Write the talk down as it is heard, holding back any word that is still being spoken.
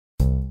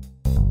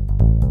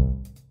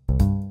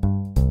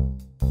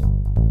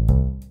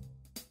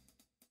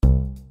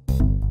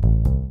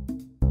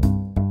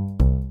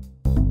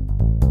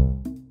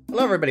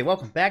everybody,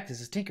 welcome back. This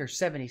is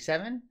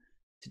Tinker77.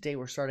 Today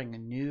we're starting a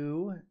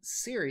new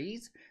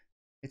series.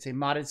 It's a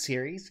modded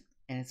series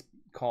and it's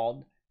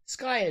called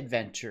Sky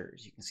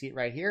Adventures. You can see it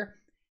right here.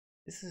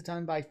 This is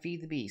done by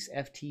Feed the Beast,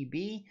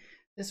 FTB.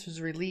 This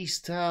was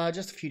released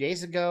just a few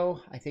days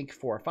ago, I think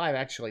 4 or 5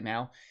 actually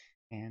now.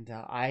 And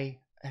I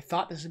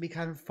thought this would be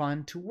kind of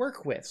fun to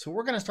work with. So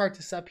we're going to start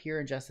this up here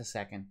in just a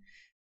second.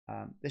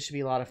 This should be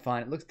a lot of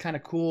fun. It looks kind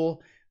of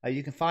cool.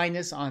 You can find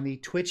this on the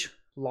Twitch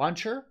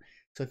launcher.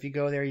 So if you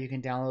go there, you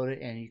can download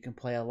it and you can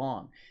play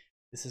along.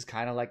 This is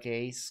kind of like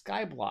a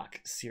Skyblock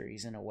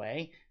series in a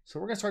way. So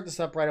we're going to start this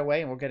up right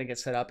away and we're going to get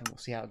set up and we'll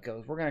see how it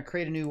goes. We're going to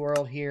create a new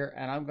world here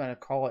and I'm going to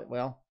call it,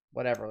 well,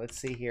 whatever. Let's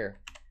see here.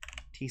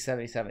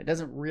 T77. It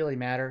doesn't really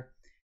matter.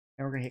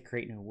 And we're going to hit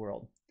create new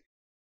world.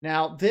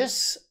 Now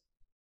this,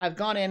 I've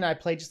gone in and I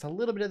played just a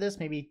little bit of this,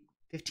 maybe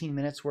 15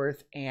 minutes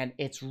worth, and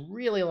it's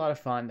really a lot of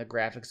fun. The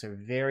graphics are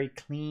very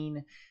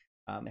clean.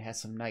 It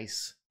has some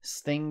nice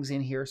things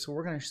in here, so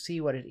we're going to see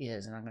what it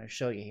is, and I'm going to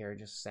show you here in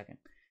just a second.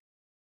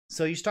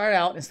 So you start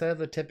out, instead of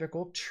the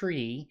typical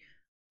tree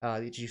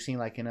that you've seen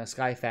like in a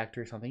Sky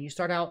Factory or something, you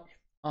start out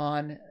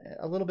on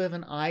a little bit of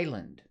an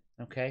island,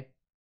 okay?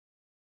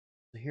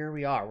 So here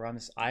we are. We're on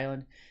this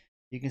island.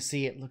 You can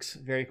see it looks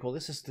very cool.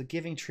 This is the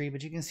Giving Tree,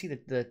 but you can see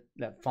that the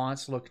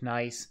fonts look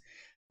nice.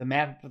 The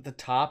map at the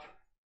top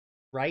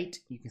right,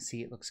 you can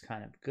see it looks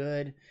kind of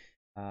good.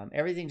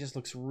 Everything just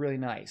looks really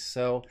nice.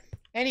 So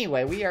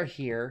anyway, we are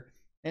here.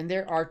 And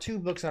there are 2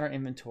 books on our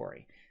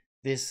inventory.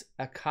 This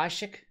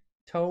Akashic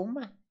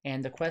Tome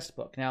and the Quest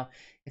book. Now,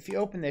 if you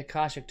open the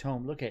Akashic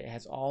Tome, look at it. It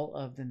has all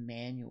of the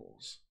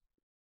manuals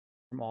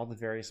from all the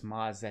various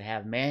mods that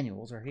have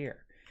manuals are here.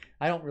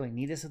 I don't really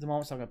need this at the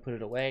moment, so I'm going to put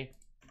it away.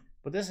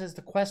 But this is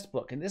the Quest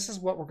book. And this is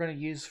what we're going to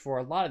use for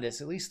a lot of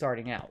this, at least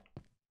starting out.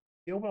 If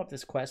you open up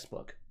this Quest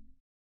book,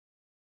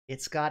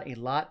 it's got a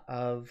lot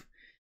of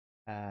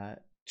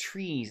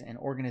trees and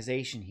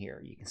organization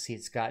here. You can see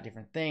it's got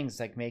different things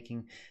like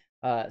making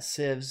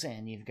sieves,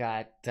 and you've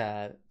got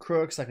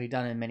crooks like we've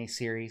done in many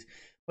series,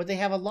 but they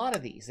have a lot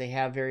of these. They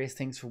have various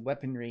things for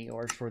weaponry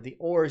or for the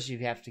ores you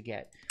have to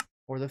get,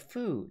 or the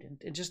food,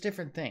 and just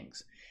different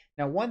things.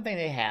 Now, one thing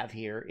they have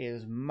here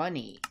is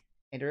money,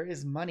 and there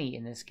is money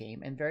in this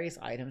game, and various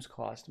items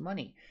cost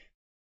money.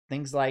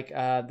 Things like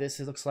this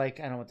looks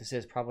like, I don't know what this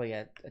is, probably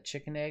a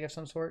chicken egg of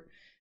some sort.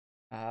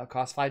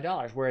 Costs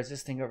 $5, whereas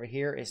this thing over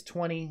here is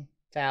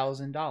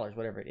 $20,000,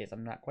 whatever it is.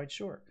 I'm not quite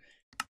sure.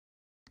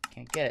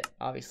 Can't get it,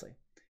 obviously.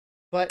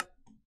 But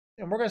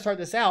and we're going to start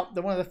this out.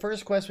 One of the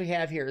first quests we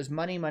have here is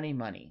money, money,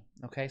 money.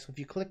 Okay, so if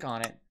you click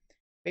on it,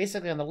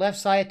 basically on the left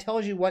side, it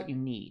tells you what you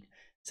need.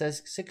 It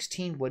says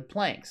 16 wood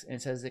planks, and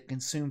it says it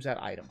consumes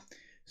that item.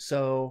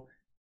 So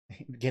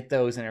get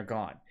those and they're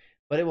gone.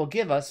 But it will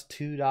give us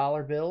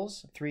 $2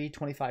 bills, 3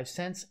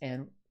 25-cents,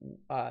 and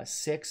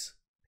 6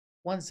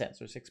 1-cents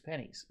or 6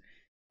 pennies.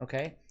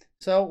 Okay,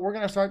 so we're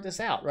going to start this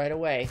out right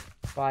away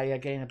by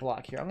getting a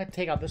block here. I'm going to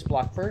take out this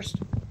block first.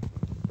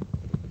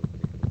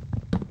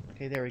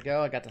 Okay, there we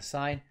go. I got the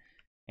sign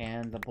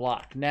and the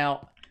block.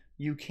 Now,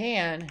 you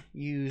can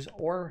use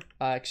ore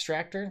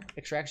extraction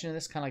of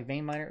this, kind of like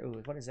vein miner.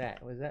 Ooh, what is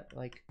that? What is that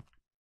like?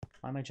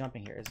 Why am I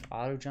jumping here? Is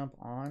auto jump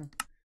on?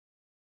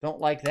 Don't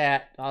like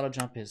that. Auto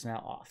jump is now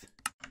off.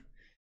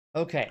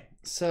 Okay,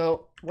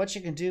 so what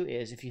you can do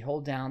is if you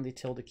hold down the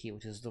tilde key,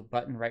 which is the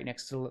button right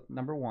next to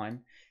number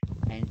 1,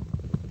 and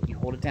you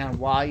hold it down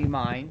while you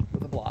mine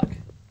with a block,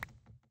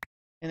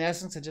 in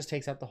essence, it just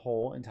takes out the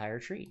whole entire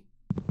tree.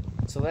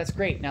 So that's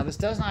great. Now, this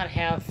does not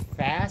have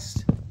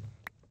fast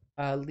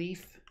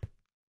leaf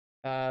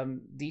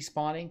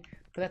despawning,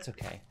 but that's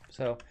okay.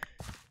 So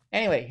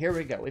anyway, here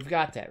we go. We've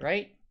got that,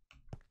 right?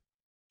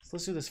 So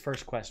let's do this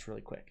first quest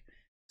really quick.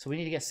 So we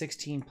need to get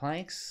 16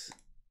 planks.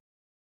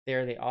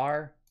 There they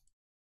are.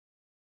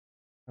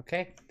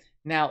 Okay.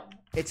 Now,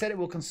 it said it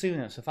will consume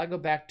them. So if I go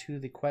back to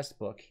the quest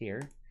book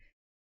here,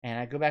 and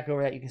I go back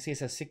over that, you can see it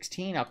says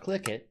 16. I'll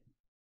click it.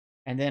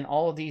 And then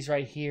all of these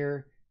right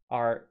here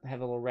have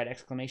a little red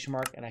exclamation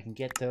mark, and I can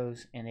get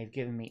those, and they've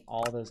given me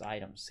all those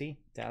items. See,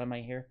 down in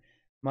my here,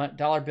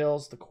 dollar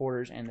bills, the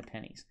quarters, and the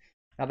pennies.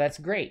 Now that's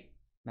great.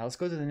 Now let's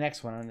go to the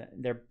next one.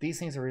 These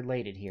things are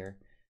related here.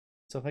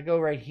 So if I go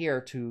right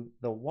here to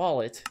the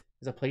wallet,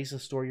 is a place to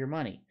store your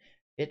money.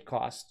 It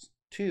costs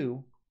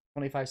 2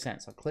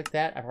 25-cents. I'll click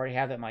that. I've already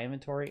have that in my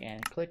inventory,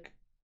 and click.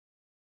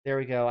 There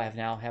we go. I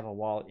now have a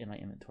wallet in my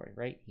inventory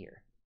right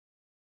here.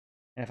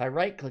 And if I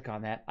right click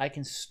on that, I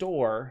can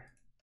store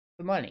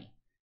the money.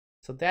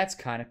 So that's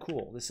kind of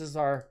cool. This is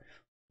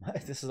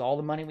all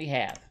the money we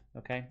have.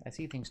 Okay, I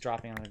see things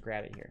dropping. I'm going to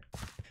grab it here.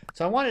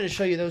 So I wanted to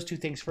show you those 2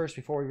 things first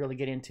before we really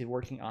get into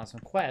working on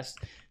some quests.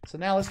 So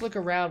now let's look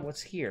around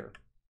what's here.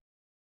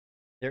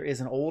 There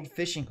is an old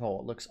fishing hole.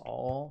 It looks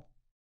all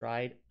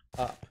dried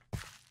up.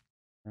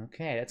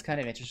 Okay, that's kind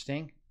of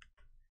interesting.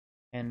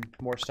 And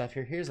more stuff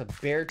here. Here's a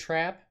bear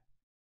trap.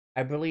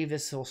 I believe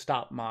this will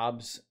stop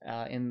mobs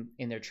in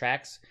their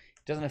tracks.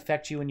 It doesn't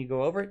affect you when you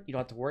go over it. You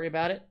don't have to worry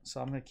about it. So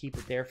I'm going to keep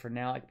it there for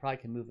now. I probably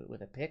can move it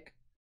with a pick.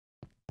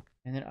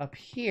 And then up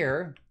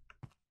here,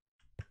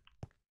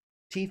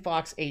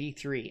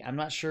 T-Fox83. I'm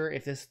not sure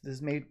if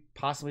this may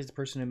possibly is the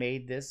person who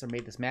made this or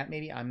made this map,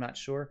 maybe. I'm not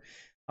sure.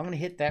 I'm going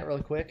to hit that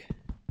really quick.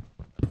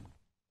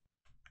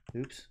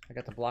 Oops, I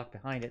got the block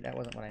behind it. That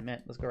wasn't what I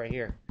meant. Let's go right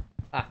here.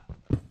 Ah,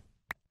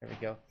 there we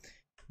go.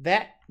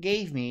 That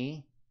gave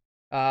me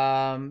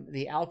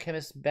the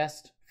Alchemist's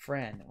Best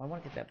Friend. I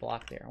want to get that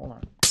block there. Hold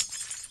on.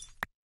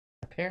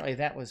 Apparently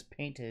that was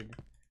painted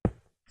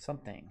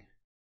something.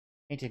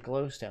 Painted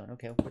glowstone.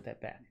 Okay, we'll put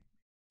that back.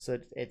 So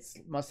it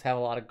must have a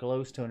lot of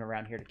glowstone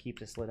around here to keep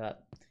this lit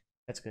up.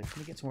 That's good. Let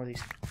me get some more of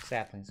these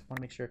saplings. I want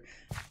to make sure.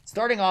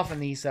 Starting off in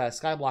these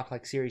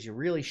Skyblock-like series, you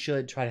really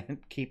should try to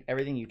keep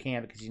everything you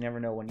can because you never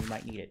know when you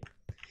might need it.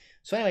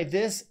 So anyway,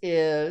 this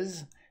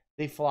is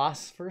the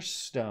Philosopher's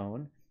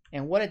Stone.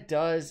 And what it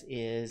does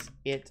is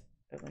it...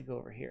 Let me go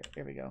over here.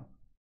 There we go.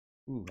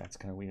 Ooh, that's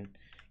kind of weird.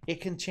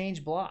 It can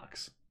change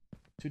blocks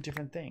to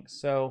different things.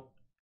 So,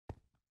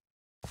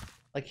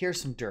 like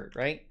here's some dirt,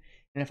 right?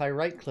 And if I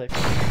right-click,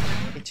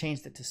 it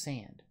changed it to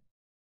sand.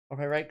 Or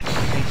if I right-click,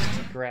 it changes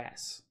it to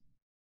grass.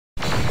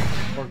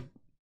 Or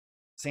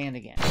sand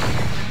again.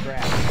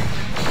 Grass.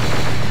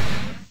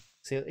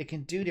 So it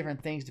can do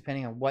different things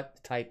depending on what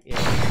the type is.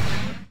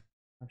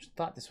 I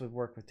thought this would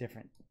work with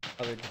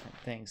other different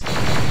things.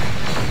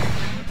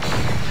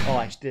 Oh,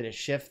 I did a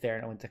shift there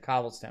and I went to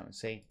cobblestone,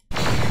 see?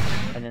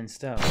 And then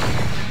stone.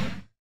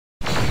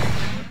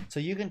 So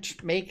you can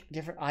make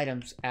different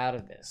items out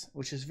of this,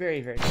 which is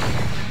very, very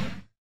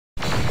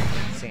cool.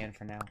 Sand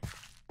for now.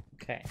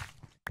 Okay.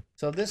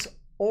 So this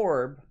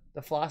orb,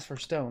 the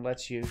Philosopher's Stone,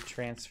 lets you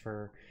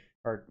transfer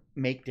or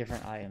make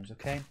different items,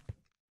 okay?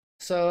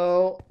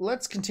 So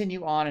let's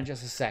continue on in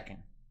just a second.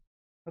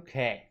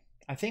 Okay.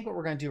 I think what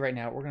we're going to do right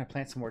now, we're going to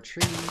plant some more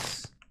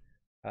trees.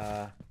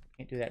 Can't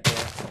do that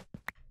there.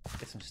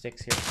 Get some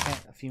sticks here.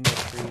 Plant a few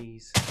more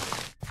trees.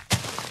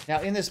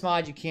 Now in this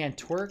mod you can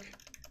twerk.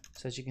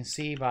 So as you can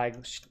see by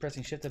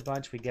pressing shift a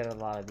bunch, we get a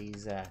lot of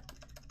these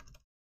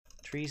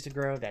trees to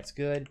grow. That's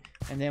good.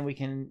 And then we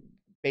can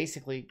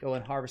basically go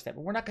and harvest that.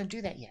 But we're not going to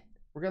do that yet.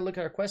 We're going to look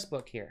at our quest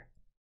book here.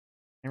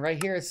 And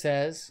right here it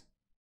says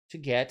to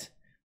get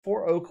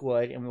 4 oak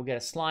wood, and we'll get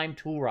a slime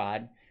tool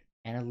rod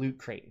and a loot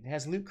crate. It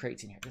has loot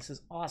crates in here. This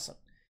is awesome.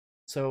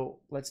 So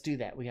let's do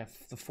that. We have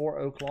the 4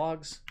 oak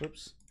logs.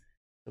 Whoops.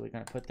 So we're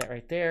going to put that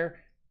right there.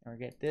 And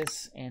we'll get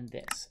this and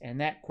this. And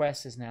that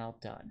quest is now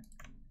done.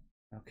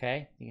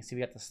 Okay, you can see we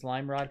got the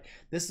slime rod.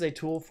 This is a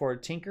tool for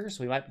tinkers.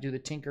 We might do the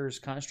tinkers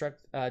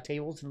construct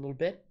tables in a little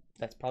bit.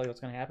 That's probably what's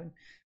going to happen.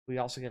 We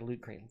also get a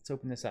loot crate. Let's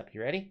open this up.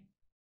 You ready?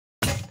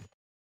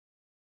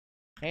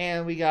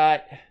 And we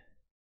got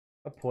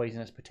a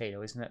poisonous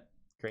potato. Isn't that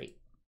great?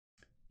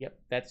 Yep,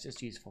 that's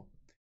just useful.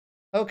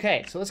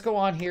 Okay, so let's go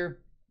on here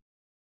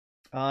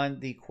on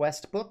the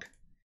quest book.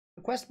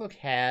 The quest book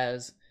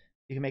has...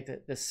 You can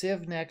make the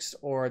sieve next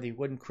or the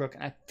wooden crook.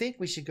 And I think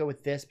we should go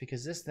with this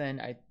because this then,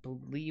 I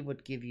believe,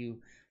 would give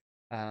you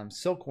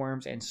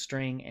silkworms and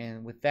string.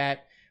 And with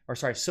that, or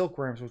sorry,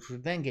 silkworms, which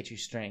would then get you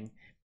string.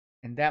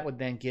 And that would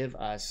then give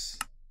us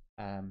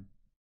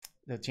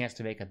the chance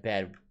to make a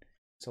bed.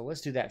 So let's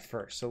do that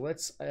first. So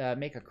let's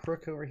make a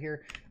crook over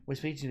here,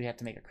 which means we have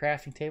to make a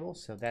crafting table.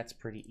 So that's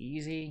pretty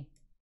easy.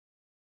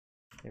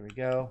 There we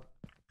go.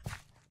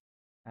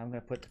 I'm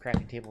going to put the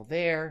crafting table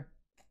there.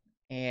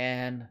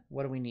 And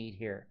what do we need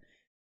here?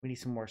 We need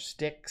some more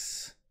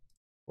sticks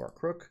for a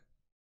crook.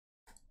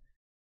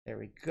 There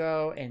we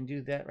go. And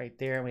do that right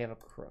there. And we have a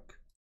crook.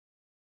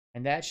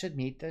 And that should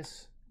meet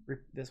this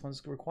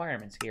one's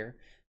requirements here.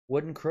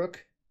 Wooden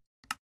crook.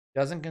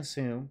 Doesn't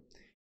consume.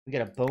 We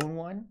get a bone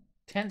one.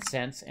 10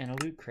 cents and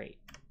a loot crate.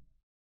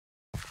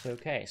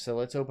 Okay, so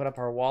let's open up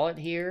our wallet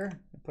here.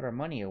 And put our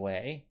money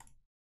away.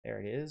 There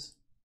it is.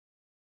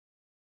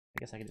 I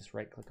guess I can just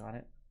right click on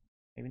it.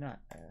 Maybe not.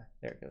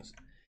 There it goes.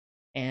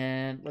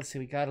 And let's see,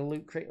 we got a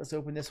loot crate. Let's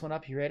open this one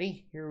up. You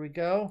ready? Here we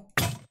go.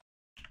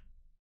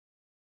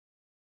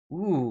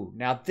 Ooh,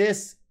 now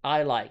this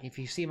I like. If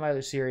you see my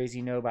other series,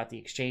 you know about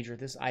the exchanger.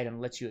 This item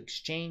lets you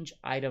exchange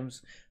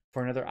items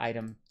for another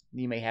item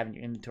you may have in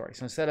your inventory.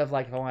 So instead of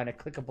like if I want to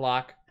click a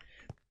block,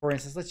 for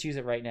instance, let's use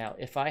it right now.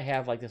 If I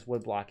have like this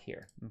wood block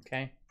here,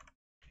 okay?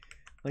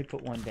 Let me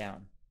put one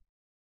down.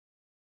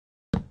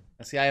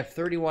 Let's see, I have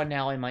 31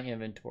 now in my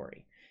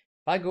inventory.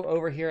 If I go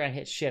over here and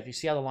hit shift, you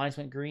see how the lines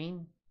went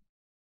green?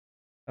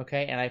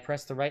 Okay, and I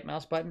press the right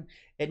mouse button.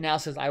 It now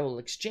says I will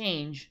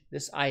exchange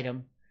this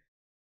item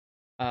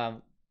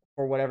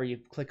for whatever you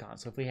click on.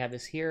 So if we have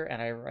this here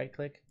and I right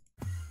click,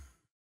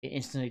 it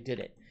instantly did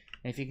it.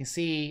 And if you can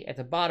see at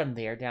the bottom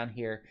there, down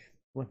here,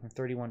 it went from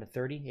 31 to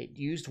 30. It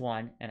used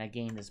one and I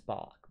gained this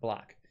block. So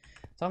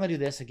I'm going to do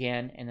this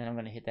again and then I'm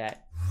going to hit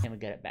that and we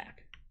get it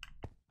back.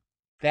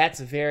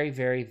 That's very,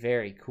 very,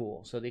 very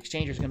cool. So the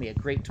exchanger is going to be a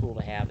great tool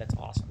to have. That's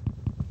awesome.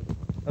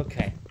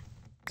 Okay,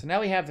 so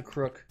now we have the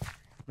crook.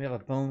 We have a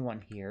bone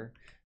one here.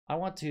 I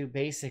want to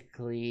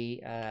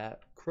basically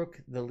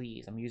crook the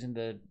leaves. I'm using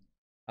the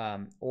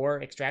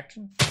ore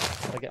extraction.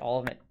 So I get all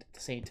of them at the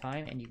same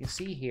time. And you can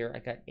see here, I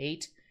got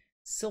 8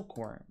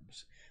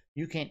 silkworms.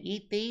 You can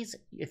eat these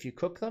if you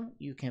cook them.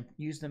 You can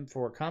use them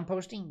for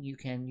composting. You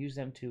can use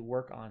them to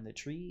work on the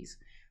trees.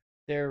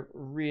 They're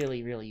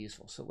really, really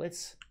useful. So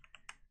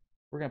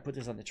we're going to put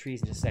this on the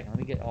trees in just a second. Let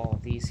me get all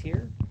of these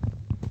here.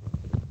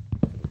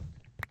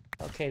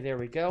 Okay, there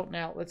we go.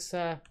 Now let's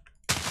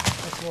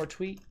more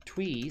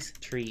trees,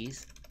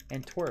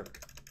 and twerk.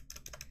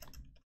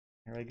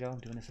 There we go. I'm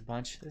doing this a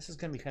bunch. This is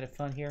going to be kind of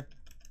fun here.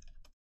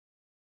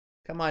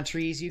 Come on,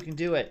 trees, you can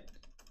do it.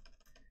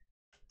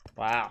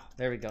 Wow,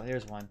 there we go.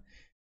 Here's one.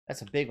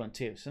 That's a big one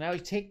too. So now you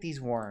take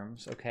these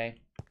worms, okay,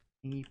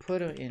 and you put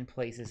them in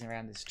places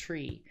around this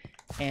tree,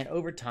 and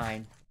over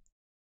time,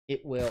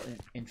 it will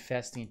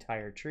infest the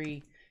entire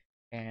tree,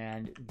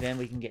 and then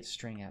we can get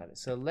string out of it.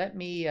 So let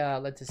me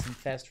let this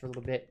infest for a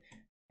little bit,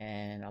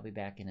 and I'll be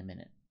back in a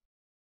minute.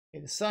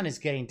 Okay, the sun is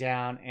getting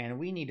down, and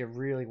we need to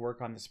really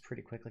work on this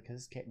pretty quickly because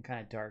it's getting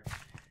kind of dark.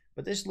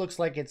 But this looks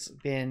like it's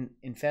been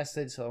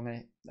infested, so I'm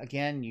going to,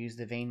 again, use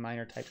the vein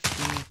miner type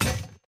key.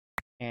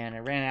 And I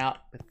ran out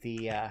with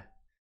the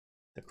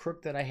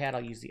crook that I had.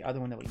 I'll use the other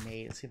one that we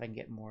made. Let's see if I can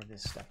get more of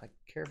this stuff. I'm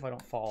careful I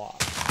don't fall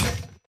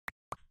off.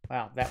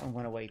 Wow, that one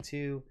went away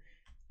too.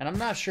 And I'm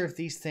not sure if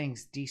these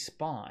things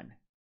despawn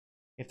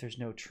if there's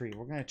no tree.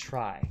 We're going to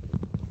try.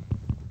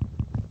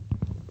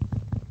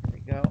 There we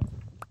go.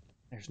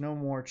 There's no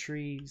more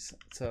trees,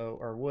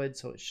 or wood,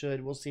 so it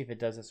should. We'll see if it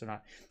does this or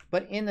not.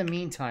 But in the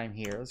meantime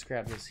here, let's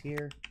grab this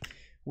here.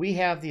 We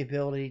have the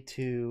ability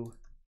to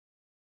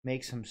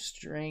make some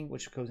string,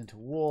 which goes into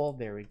wool.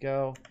 There we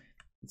go.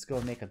 Let's go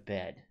and make a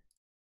bed.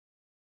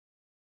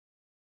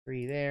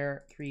 3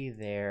 there, 3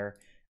 there.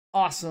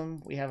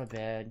 Awesome, we have a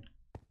bed.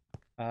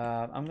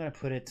 I'm gonna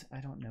put it, I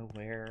don't know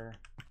where.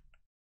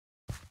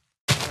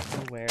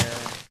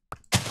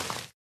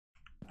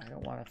 I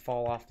don't want to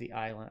fall off the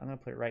island. I'm gonna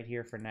put it right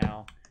here for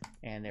now.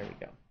 And there we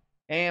go.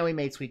 And we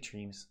made sweet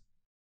dreams.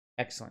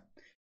 Excellent.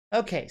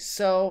 Okay,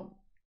 so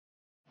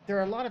there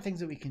are a lot of things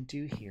that we can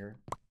do here.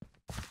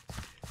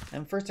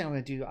 And first thing I'm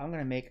going to do, I'm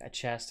going to make a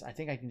chest. I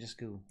think I can just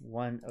do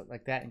one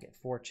like that and get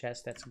 4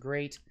 chests. That's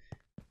great.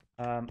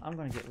 I'm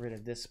going to get rid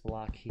of this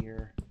block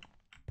here.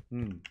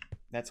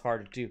 That's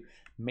hard to do.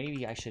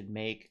 Maybe I should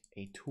make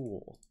a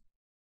tool.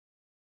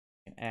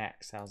 An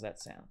axe. How's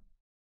that sound?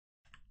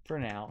 For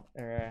now,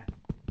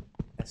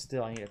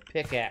 still I need a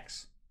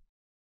pickaxe.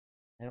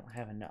 I don't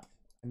have enough.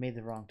 I made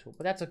the wrong tool.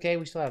 But that's okay.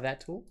 We still have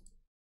that tool.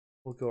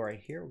 We'll go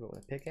right here. We'll go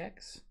with a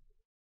pickaxe.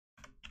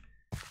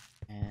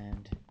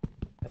 And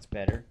that's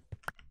better.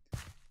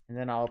 And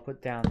then I'll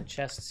put down the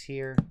chests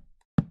here.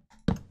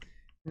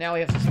 Now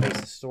we have some space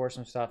to store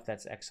some stuff.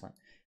 That's excellent.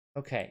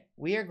 Okay,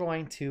 we are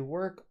going to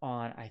work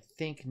on, I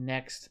think,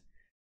 next,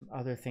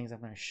 other things I'm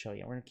going to show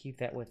you. We're going to keep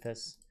that with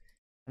us.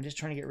 I'm just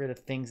trying to get rid of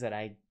things that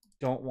I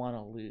don't want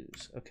to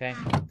lose, okay?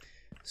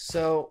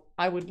 So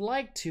I would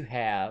like to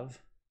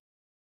have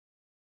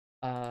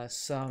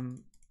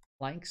some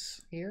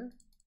planks here.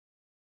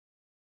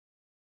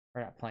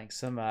 Or not planks,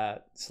 some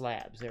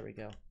slabs. There we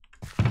go.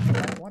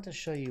 I want to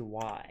show you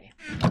why.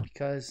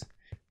 Because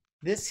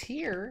this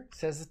here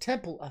says a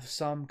temple of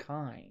some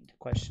kind,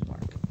 question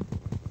mark.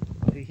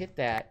 If you hit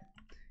that,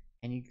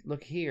 and you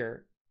look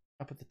here,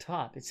 up at the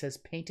top, it says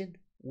painted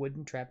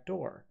wooden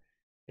trapdoor.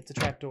 It's a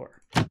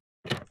trapdoor. You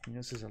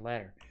notice there's a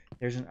ladder.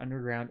 There's an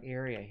underground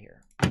area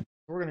here.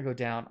 We're going to go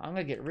down. I'm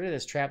going to get rid of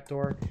this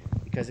trapdoor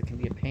because it can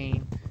be a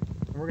pain.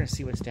 And we're going to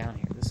see what's down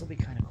here. This will be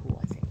kind of cool,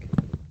 I think.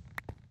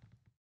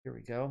 Here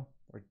we go.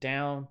 We're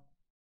down.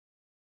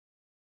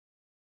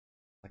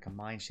 Like a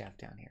mine shaft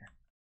down here.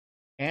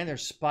 And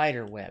there's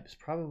spider webs.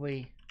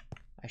 Probably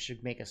I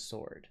should make a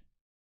sword.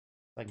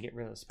 So I can get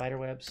rid of the spider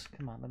webs.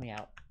 Come on, let me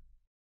out.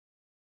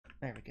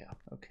 There we go.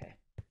 Okay.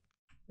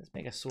 Let's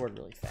make a sword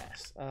really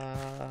fast.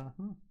 No.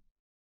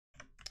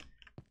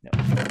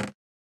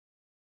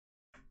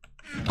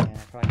 And I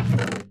probably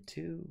need wood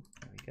too.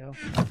 There we go.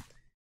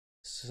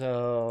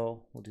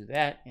 So we'll do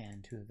that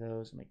and 2 of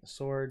those. Make a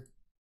sword.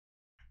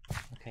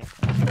 Okay,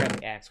 I'll grab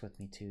the axe with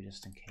me too,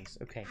 just in case.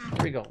 Okay,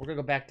 here we go. We're gonna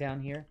go back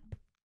down here.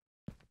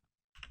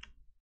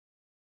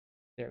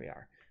 There we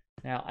are.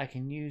 Now I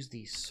can use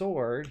the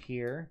sword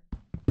here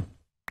to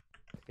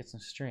get some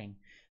string.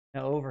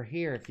 Now over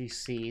here, if you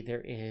see,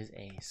 there is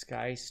a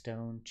sky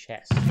stone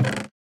chest.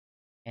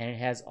 And it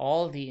has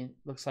all the,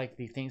 looks like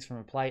the things from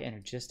Applied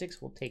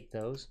Energistics. We'll take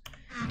those.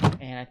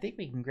 And I think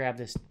we can grab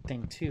this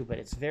thing too, but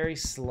it's very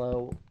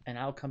slow. And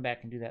I'll come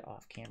back and do that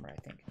off camera, I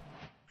think.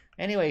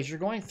 Anyways, you're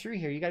going through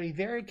here. You got to be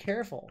very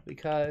careful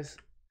because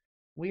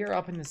we are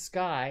up in the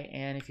sky.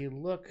 And if you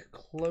look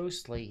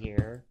closely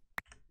here,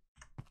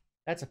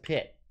 that's a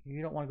pit.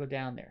 You don't want to go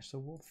down there. So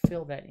we'll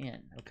fill that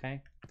in,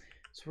 okay?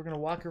 So we're going to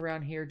walk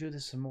around here, do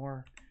this some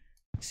more,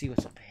 see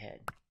what's up ahead.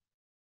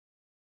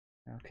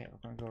 Okay, we're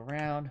going to go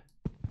around.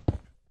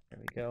 There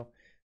we go.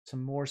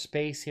 Some more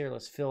space here.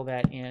 Let's fill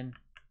that in.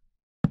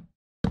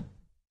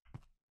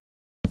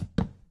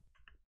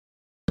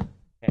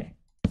 Okay.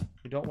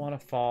 We don't want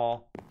to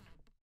fall.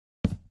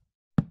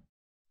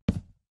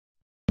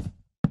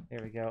 There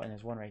we go. And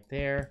there's one right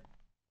there.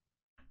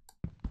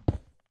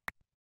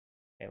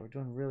 Okay, we're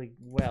doing really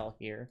well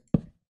here.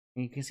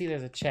 And you can see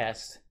there's a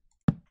chest.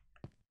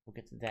 We'll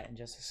get to that in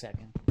just a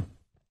second.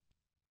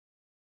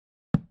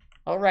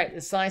 All right,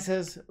 the sign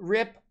says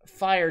 "Rip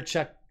Fire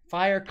Clucky."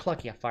 Fire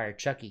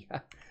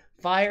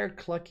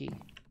Clucky.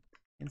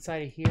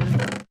 Inside of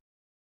here,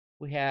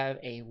 we have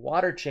a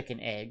water chicken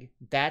egg.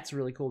 That's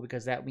really cool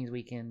because that means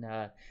we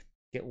can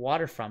get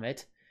water from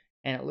it.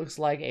 And it looks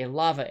like a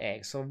lava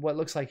egg. So what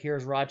looks like here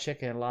is raw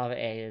chicken and lava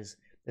egg is,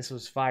 this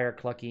was Fire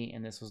Clucky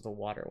and this was the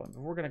water one. But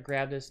we're going to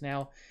grab this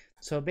now.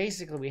 So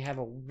basically we have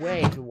a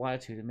way, if we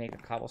wanted to make a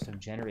cobblestone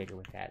generator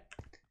with that.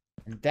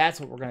 And that's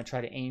what we're going to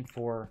try to aim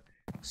for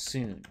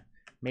soon.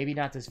 Maybe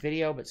not this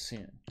video, but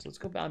soon. So let's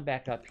go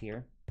back up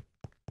here.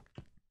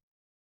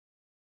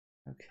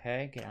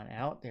 Okay, get on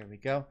out. There we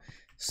go.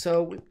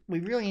 So we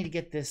really need to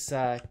get this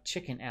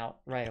chicken out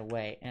right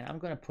away. And I'm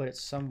going to put it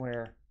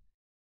somewhere.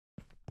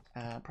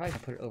 Probably going to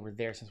put it over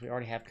there since we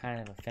already have kind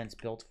of a fence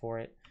built for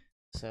it.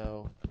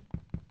 So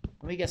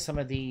let me get some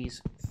of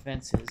these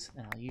fences,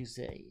 and I'll use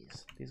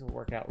these. These will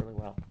work out really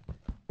well.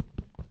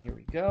 Here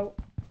we go.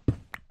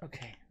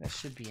 Okay, that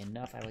should be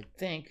enough, I would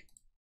think.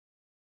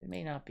 It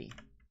may not be.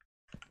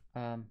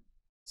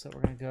 So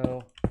we're going to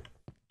go.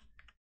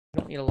 We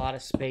don't need a lot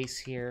of space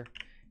here.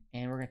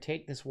 And we're going to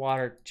take this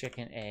water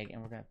chicken egg,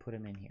 and we're going to put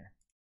him in here.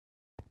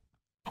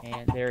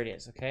 And there it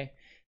is, okay?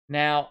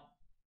 Now,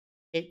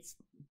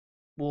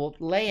 we'll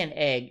lay an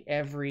egg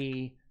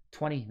every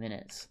 20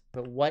 minutes.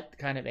 But what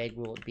kind of egg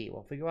will it be?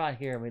 Well, if we go out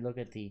here and we look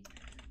at the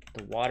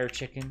water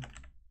chicken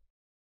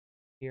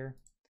here,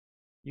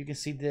 you can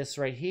see this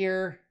right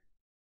here.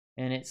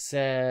 And it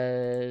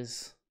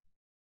says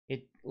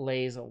it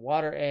lays a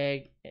water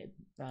egg. It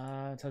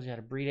tells you how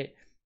to breed it.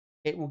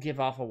 It will give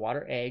off a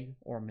water egg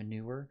or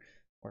manure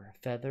or a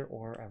feather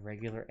or a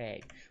regular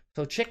egg.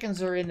 So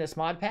chickens are in this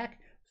mod pack.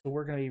 So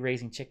we're going to be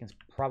raising chickens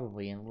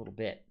probably in a little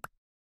bit.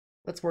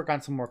 Let's work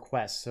on some more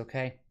quests,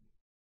 okay?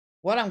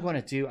 What I'm going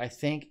to do, I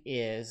think,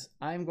 is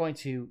I'm going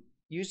to,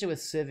 usually with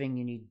sieving,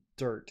 you need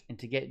dirt. And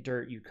to get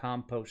dirt, you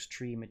compost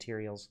tree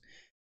materials,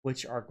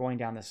 which are going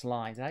down this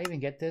line. Did I even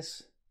get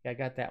this? Yeah, I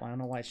got that one. I don't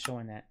know why it's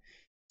showing that.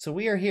 So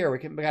we are here. We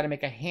got to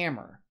make a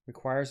hammer.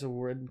 Requires a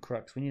wooden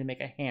crooks. We need to make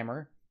a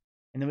hammer.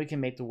 And then we can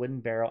make the wooden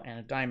barrel and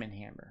a diamond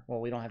hammer.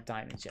 Well, we don't have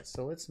diamonds yet.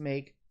 So let's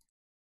make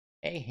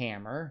a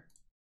hammer.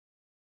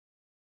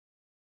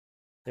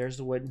 There's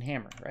the wooden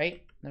hammer,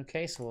 right?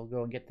 Okay, so we'll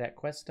go and get that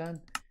quest done.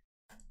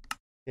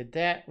 Did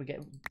that. We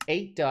get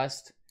 8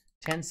 dust,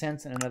 10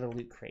 cents, and another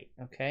loot crate.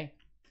 Okay.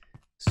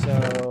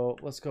 So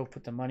let's go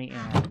put the money in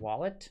our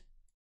wallet.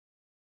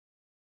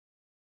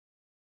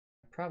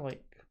 Probably.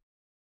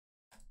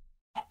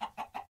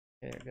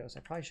 There it goes. I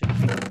probably shouldn't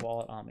keep the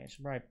wallet on me. I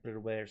should probably put it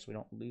away there so we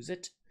don't lose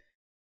it.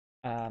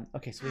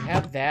 Okay, so we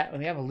have that. And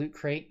we have a loot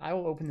crate. I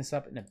will open this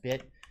up in a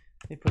bit.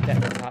 Let me put that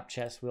in the top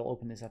chest. We'll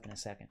open this up in a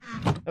second.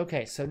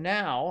 Okay, so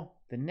now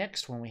the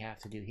next one we have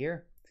to do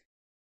here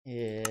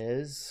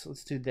is,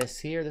 let's do this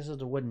here. This is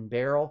the wooden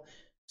barrel.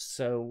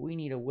 So we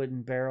need a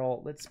wooden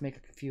barrel. Let's make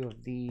a few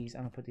of these.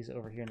 I'm going to put these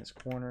over here in this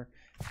corner.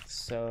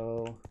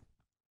 So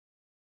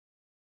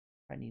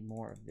I need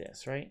more of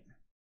this, right?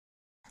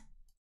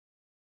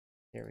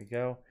 There we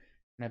go.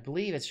 And I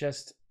believe it's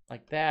just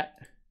like that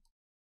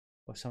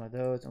with some of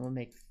those. And we'll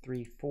make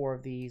 3, 4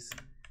 of these.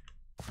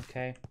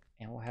 Okay.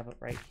 And we'll have it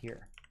right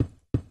here.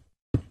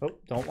 Oh,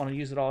 don't want to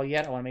use it all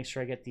yet. I want to make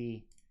sure I get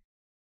the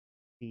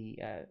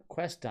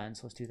quest done.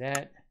 So let's do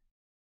that.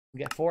 We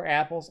got 4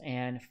 apples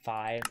and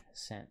 5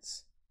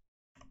 cents.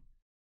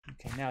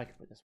 Okay, now I can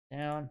put this one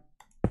down.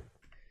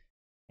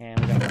 And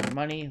we got more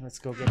money. Let's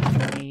go get the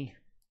money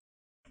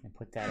and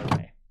put that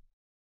away.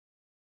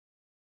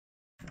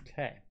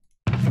 Okay.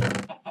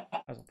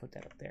 I'll put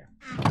that up there.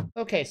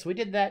 Okay, so we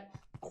did that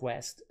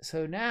quest.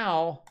 So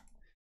now,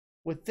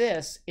 with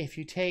this, if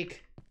you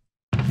take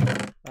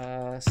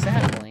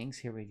saplings,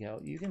 here we go.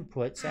 You can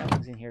put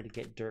saplings in here to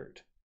get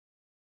dirt.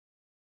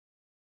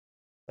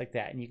 Like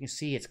that. And you can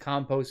see it's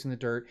composting the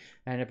dirt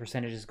and the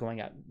percentage is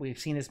going up. We've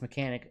seen this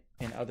mechanic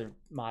in other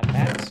mod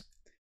packs.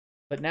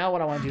 But now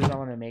what I want to do is I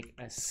want to make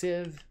a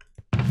sieve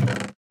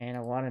and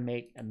I want to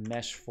make a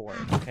mesh for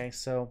it. Okay,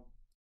 so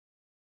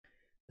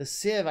the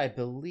sieve, I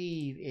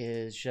believe,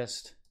 is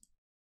just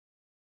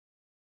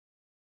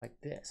like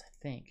this, I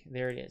think.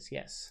 There it is,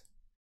 yes.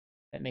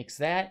 That makes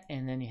that,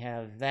 and then you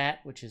have that,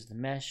 which is the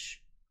mesh.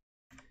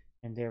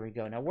 And there we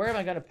go. Now, where am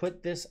I going to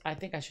put this? I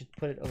think I should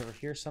put it over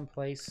here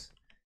someplace.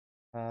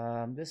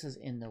 This is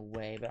in the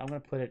way, but I'm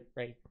going to put it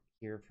right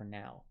here for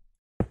now.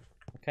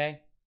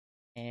 Okay?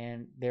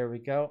 And there we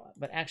go.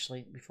 But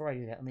actually, before I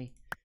do that, let me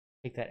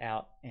take that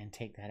out and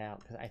take that out,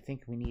 because I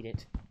think we need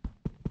it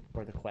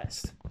for the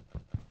quest.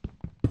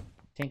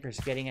 Tinker's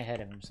getting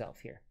ahead of himself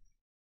here.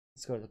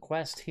 Let's go to the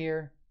quest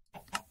here.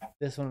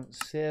 This one,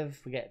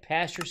 sieve. We got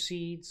pasture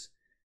seeds,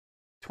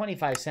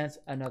 25 cents,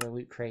 another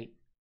loot crate.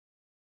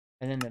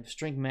 And then the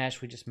string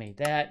mesh, we just made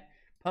that.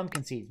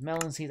 Pumpkin seeds,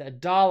 melon seeds,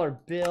 $1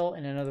 bill,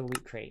 and another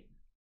loot crate.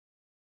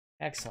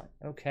 Excellent.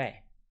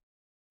 Okay.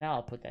 Now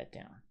I'll put that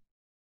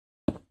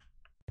down.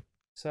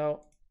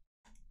 So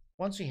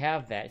once we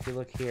have that, if you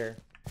look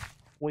here,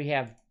 we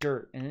have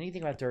dirt. And the neat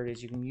thing about dirt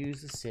is you can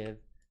use the sieve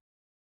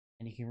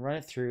and you can run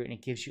it through and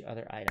it gives you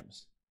other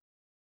items.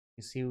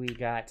 You see we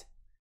got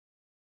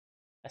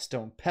a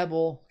stone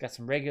pebble, got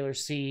some regular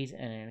seed,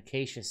 and an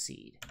acacia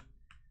seed.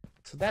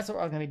 So that's what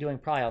I'm going to be doing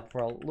probably for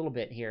a little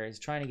bit here, is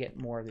trying to get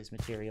more of these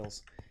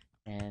materials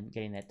and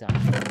getting that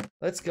done.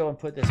 Let's go and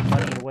put this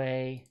money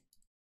away.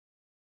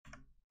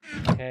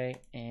 Okay,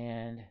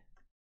 and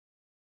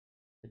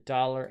the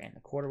dollar and the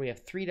quarter. We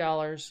have $3,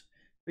 $3.50,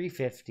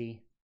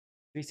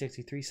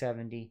 $3.60,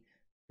 $3.70,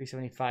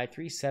 $3.75,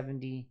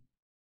 $3.70,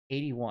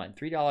 $81.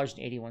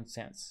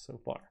 $3.81 so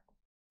far.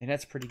 And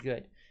that's pretty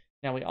good.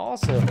 Now we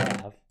also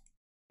have,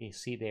 you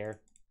see there,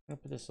 I'm going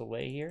to put this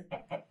away here.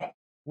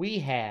 We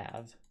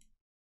have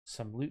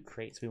some loot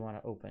crates we want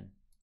to open.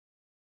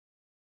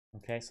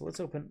 Okay, so let's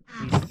open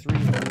these 3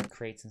 loot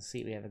crates and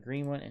see. We have a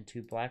green one and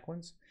 2 black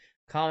ones.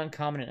 Common,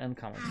 common, and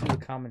uncommon. Let's do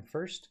the common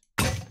first.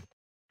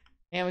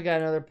 And we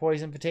got another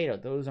poison potato.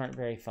 Those aren't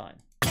very fun.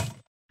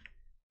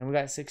 And we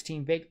got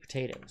 16 baked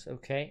potatoes.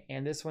 Okay,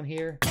 and this one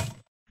here,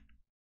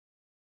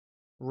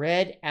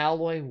 red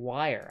alloy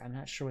wire. I'm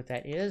not sure what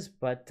that is,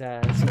 but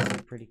it seems to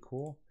be pretty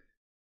cool.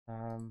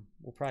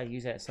 We'll probably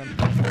use that at some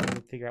point.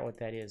 We'll figure out what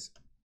that is.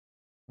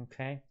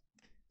 Okay,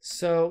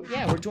 so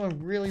yeah, we're doing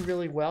really,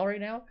 really well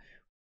right now.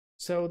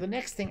 So the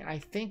next thing I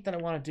think that I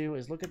want to do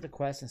is look at the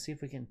quest and see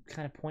if we can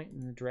kind of point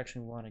in the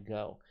direction we want to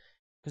go.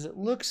 Because it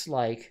looks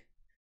like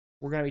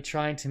we're going to be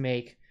trying to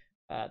make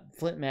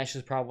flint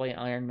meshes, probably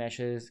iron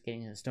meshes,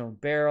 getting a stone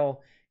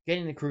barrel,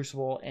 getting the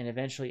crucible, and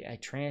eventually a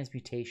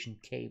transmutation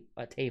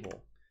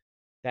table.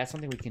 That's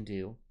something we can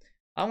do.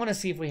 I want to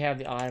see if we have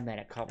the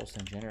automatic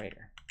cobblestone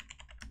generator.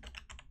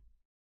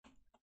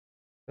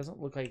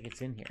 Doesn't look like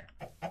it's in here.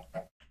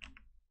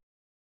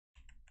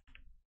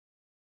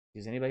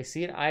 Does anybody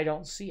see it? I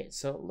don't see it.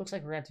 So it looks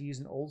like we're going to have to use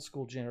an old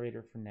school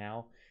generator for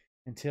now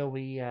until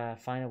we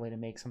find a way to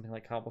make something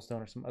like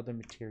cobblestone or some other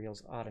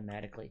materials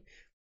automatically.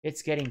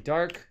 It's getting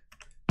dark.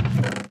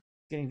 It's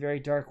getting very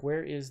dark.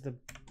 Where is the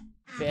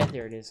bed?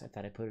 There it is. I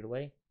thought I put it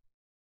away.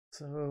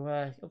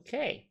 So,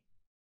 okay.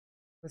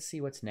 Let's see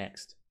what's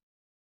next.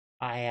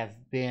 I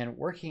have been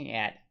working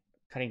at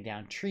cutting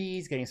down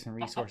trees, getting some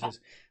resources.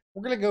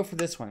 We're going to go for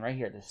this one right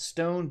here, the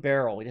stone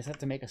barrel. We just have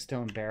to make a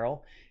stone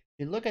barrel.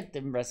 If you look at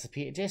the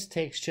recipe, it just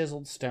takes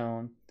chiseled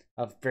stone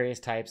of various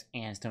types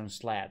and stone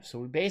slabs. So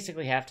we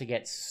basically have to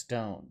get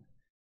stone.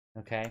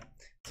 Okay,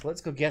 so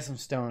let's go get some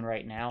stone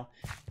right now.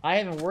 I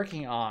have been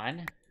working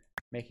on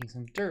making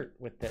some dirt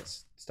with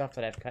this stuff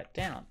that I've cut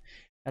down.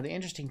 Now the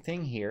interesting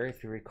thing here,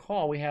 if you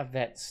recall, we have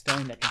that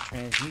stone that can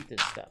transmute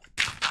this stuff.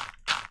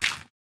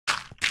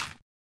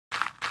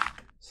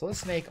 So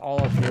let's make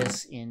all of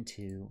this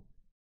into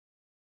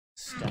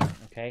stone,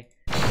 okay?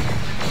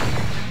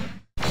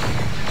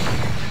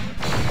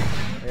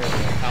 There we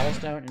go,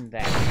 cobblestone and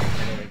that.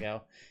 There we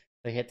go.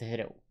 So you have to hit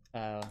it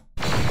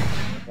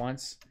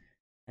once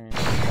and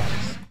then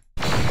twice.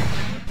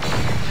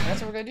 And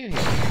that's what we're going to do here.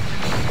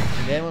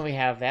 And then when we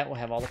have that, we'll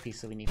have all the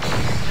pieces we need for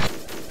this.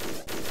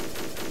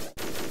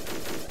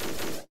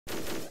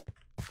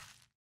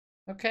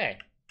 Okay.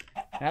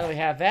 Now that we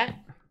have that,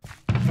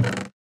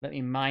 let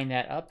me mine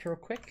that up real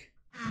quick.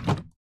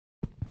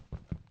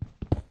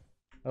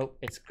 Oh,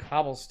 it's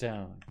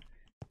cobblestone.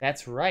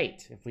 That's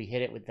right. If we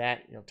hit it with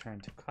that, it'll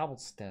turn to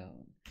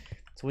cobblestone.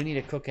 So we need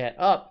to cook that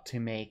up to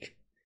make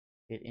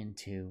it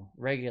into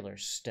regular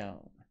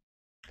stone.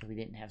 Because we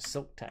didn't have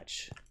silk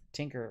touch.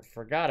 Tinker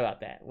forgot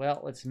about that.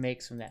 Well, let's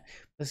make some of that.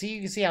 So see,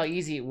 you can see how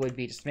easy it would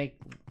be. Just make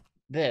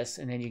this,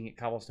 and then you can get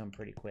cobblestone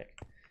pretty quick.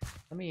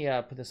 Let me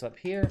put this up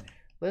here.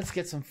 Let's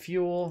get some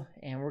fuel,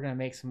 and we're going to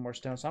make some more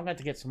stone. So I'm going to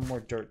have to get some more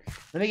dirt.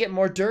 Let me get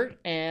more dirt,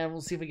 and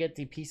we'll see if we get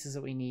the pieces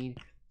that we need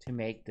to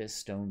make this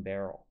stone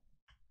barrel.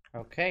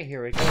 Okay,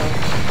 here we go.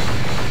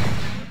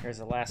 There's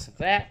the last of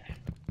that.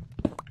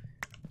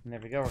 And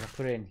there we go. We're going to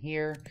put it in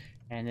here.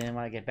 And then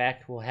when I get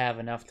back, we'll have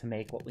enough to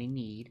make what we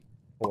need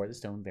for the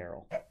stone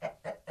barrel.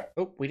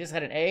 Oh, we just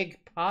had an egg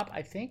pop,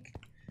 I think.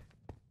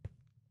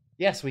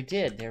 Yes, we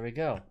did. There we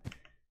go.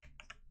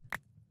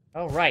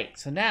 All right,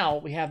 so now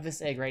we have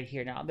this egg right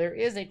here. Now, there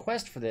is a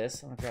quest for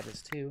this. I'm going to grab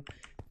this too.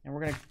 And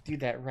we're going to do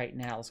that right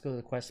now. Let's go to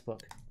the quest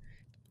book.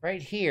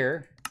 Right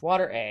here,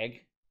 water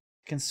egg.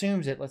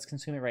 Consumes it. Let's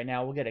consume it right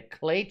now. We'll get a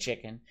clay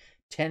chicken,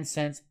 10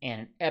 cents,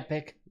 and an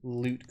epic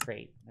loot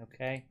crate.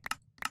 Okay?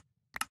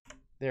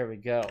 There we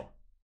go.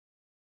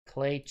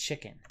 Clay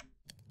chicken.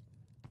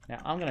 Now,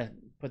 I'm going to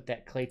put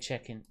that clay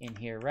chicken in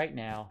here right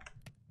now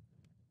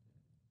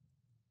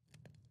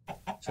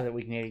so that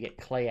we can maybe get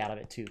clay out of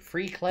it too.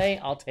 Free clay,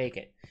 I'll take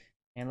it.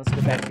 And let's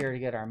go back here to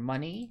get our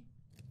money.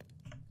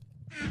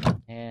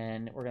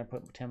 And we're going to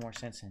put 10 more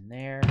cents in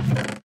there.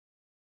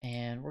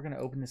 And we're going to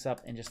open this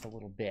up in just a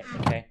little bit,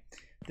 okay?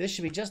 This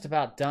should be just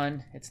about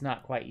done. It's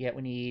not quite yet.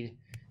 We need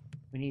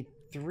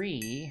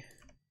 3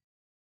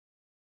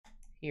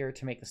 here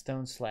to make the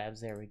stone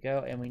slabs. There we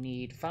go. And we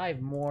need 5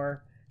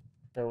 more.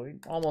 So we're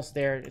almost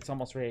there. It's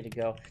almost ready to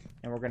go.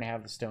 And we're going to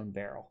have the stone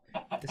barrel.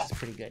 This is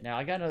pretty good. Now,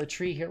 I got another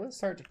tree here. Let's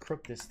start to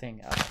cook this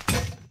thing up.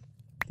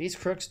 These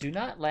crooks do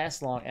not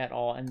last long at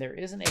all, and there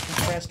isn't a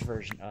compressed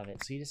version of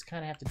it, so you just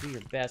kind of have to do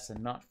your best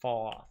and not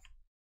fall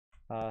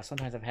off.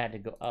 Sometimes I've had to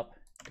go up,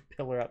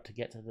 pillar up to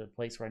get to the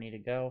place where I need to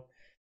go.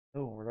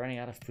 Oh, we're running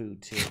out of food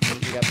too.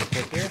 Can we eat up real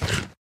quick here?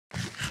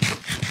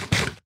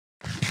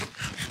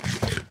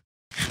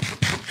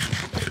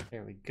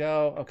 There we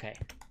go. Okay.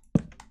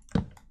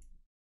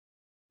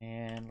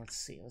 And let's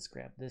see. Let's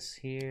grab this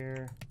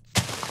here.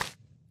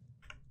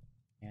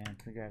 And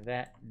can we grab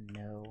that?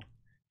 No.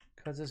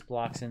 Because this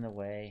block's in the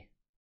way.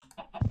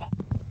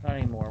 Not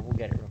anymore. We'll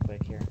get it real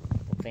quick here.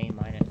 We'll vein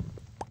mine it. And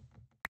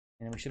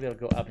then we should be able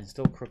to go up and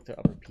still crook the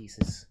upper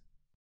pieces.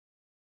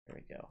 There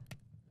we go.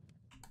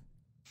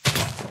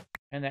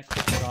 And that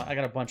crook is on. I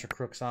got a bunch of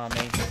crooks on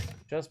me.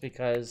 Just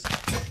because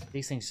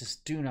these things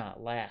just do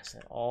not last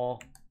at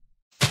all.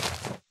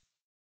 Let's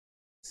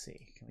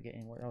see. Can we get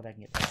anywhere? Oh, I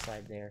can get that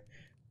side there.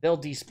 They'll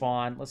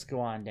despawn. Let's go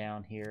on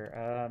down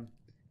here.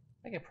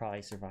 I could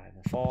probably survive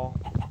the fall.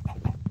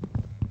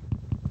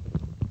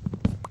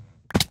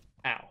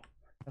 Ow.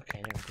 Okay,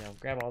 there we go.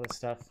 Grab all this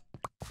stuff.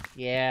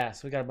 Yeah,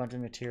 so we got a bunch of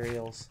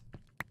materials.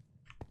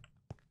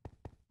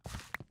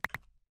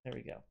 There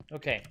we go.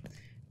 Okay,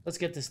 let's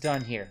get this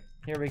done here.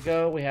 Here we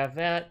go. We have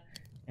that.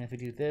 And if we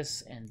do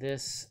this and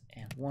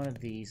one of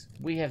these,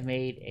 we have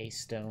made a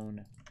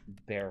stone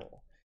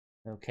barrel.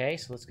 Okay,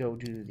 so let's go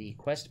do the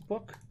quest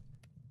book.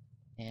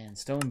 And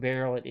stone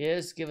barrel it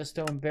is. Give a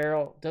stone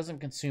barrel. Doesn't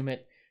consume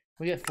it.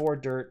 We get 4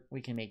 dirt.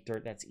 We can make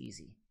dirt. That's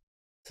easy.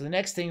 So the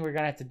next thing we're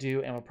going to have to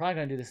do, and we're probably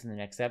going to do this in the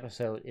next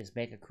episode, is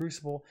make a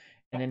crucible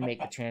and then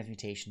make the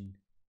transmutation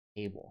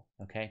table.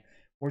 Okay?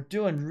 We're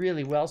doing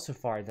really well so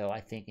far, though, I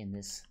think, in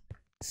this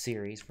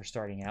series for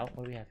starting out.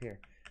 What do we have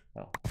here?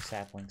 Oh,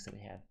 saplings that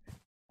we have.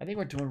 I think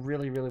we're doing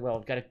really, really well.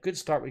 We've got a good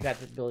start. We got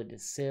the ability to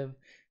sieve,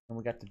 and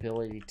we got the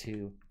ability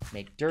to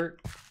make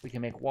dirt. We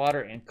can make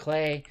water and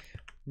clay.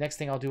 Next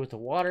thing I'll do with the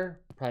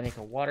water, probably make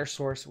a water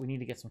source. We need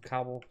to get some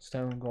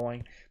cobblestone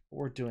going. But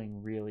we're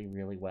doing really,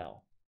 really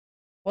well.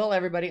 Well,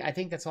 everybody, I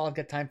think that's all I've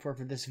got time for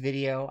this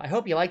video. I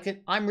hope you liked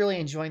it. I'm really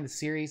enjoying the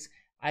series.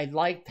 I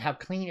like how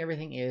clean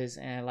everything is,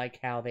 and I like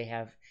how they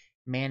have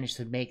managed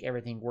to make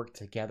everything work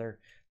together.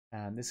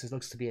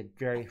 Looks to be a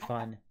very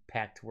fun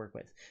pack to work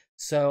with.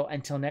 So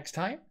until next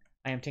time,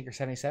 I am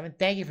Tinker77.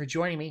 Thank you for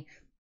joining me.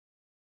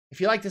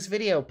 If you like this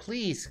video,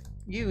 please,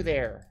 you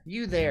there,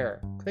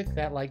 click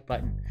that like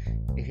button.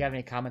 If you have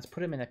any comments,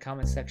 put them in the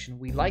comment section.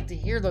 We like to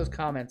hear those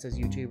comments as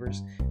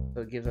YouTubers,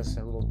 so it gives us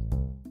a little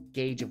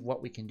gauge of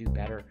what we can do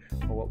better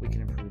or what we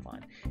can improve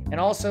on. And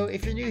also,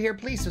 if you're new here,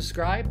 please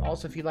subscribe.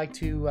 Also, if you'd like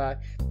to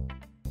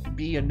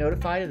be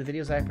notified of the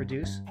videos I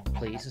produce,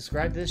 please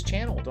subscribe to this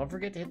channel. Don't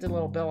forget to hit the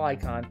little bell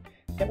icon.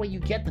 That way you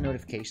get the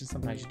notifications.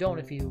 Sometimes you don't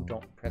if you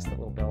don't press that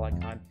little bell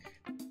icon.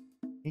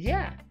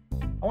 Yeah,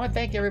 I want to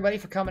thank everybody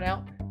for coming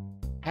out.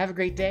 Have a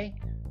great day.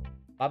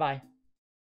 Bye-bye.